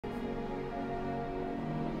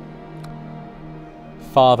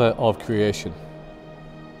Father of creation,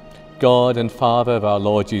 God and Father of our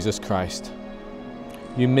Lord Jesus Christ,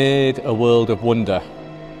 you made a world of wonder,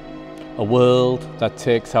 a world that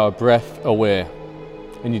takes our breath away,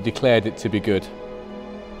 and you declared it to be good.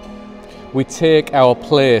 We take our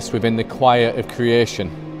place within the choir of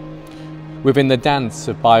creation, within the dance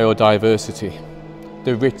of biodiversity,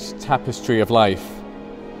 the rich tapestry of life.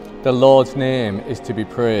 The Lord's name is to be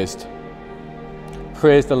praised.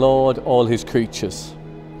 Praise the Lord, all his creatures,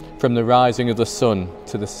 from the rising of the sun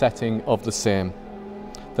to the setting of the same.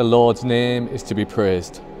 The Lord's name is to be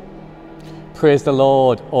praised. Praise the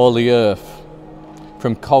Lord, all the earth,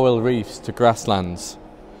 from coral reefs to grasslands,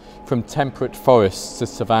 from temperate forests to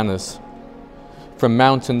savannas, from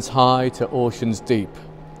mountains high to oceans deep.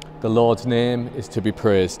 The Lord's name is to be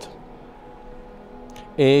praised.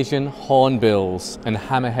 Asian hornbills and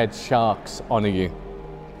hammerhead sharks honour you.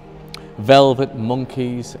 Velvet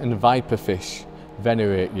monkeys and viperfish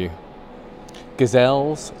venerate you.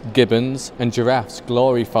 Gazelles, gibbons and giraffes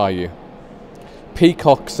glorify you.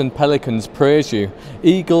 Peacocks and pelicans praise you.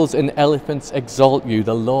 Eagles and elephants exalt you.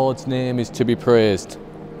 The Lord's name is to be praised.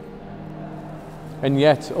 And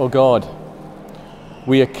yet, O God,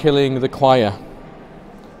 we are killing the choir,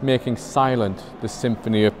 making silent the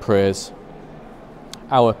symphony of praise.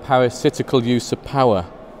 Our parasitical use of power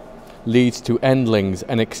leads to endlings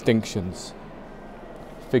and extinctions.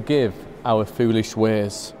 Forgive our foolish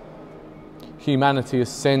ways. Humanity has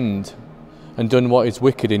sinned and done what is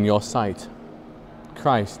wicked in your sight.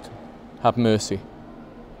 Christ, have mercy.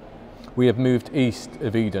 We have moved east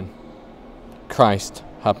of Eden. Christ,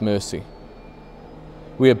 have mercy.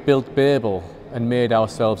 We have built Babel and made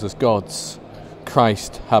ourselves as gods.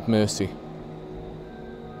 Christ, have mercy.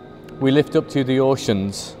 We lift up to the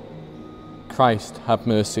oceans. Christ, have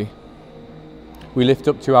mercy. We lift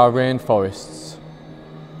up to our rainforests.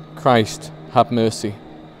 Christ, have mercy.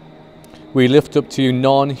 We lift up to you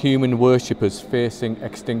non-human worshippers facing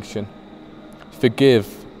extinction.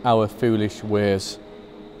 Forgive our foolish ways.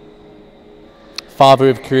 Father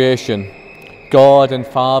of creation, God and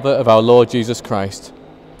Father of our Lord Jesus Christ,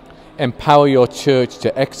 empower your church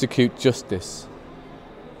to execute justice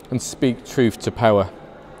and speak truth to power.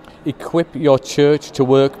 Equip your church to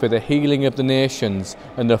work for the healing of the nations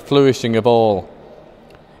and the flourishing of all.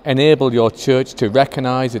 Enable your church to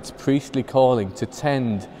recognize its priestly calling to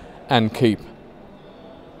tend and keep.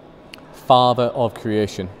 Father of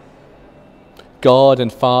creation, God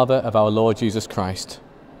and Father of our Lord Jesus Christ,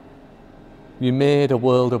 you made a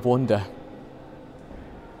world of wonder,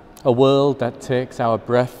 a world that takes our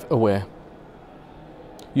breath away.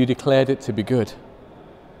 You declared it to be good.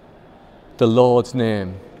 The Lord's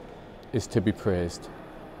name is to be praised.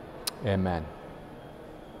 Amen.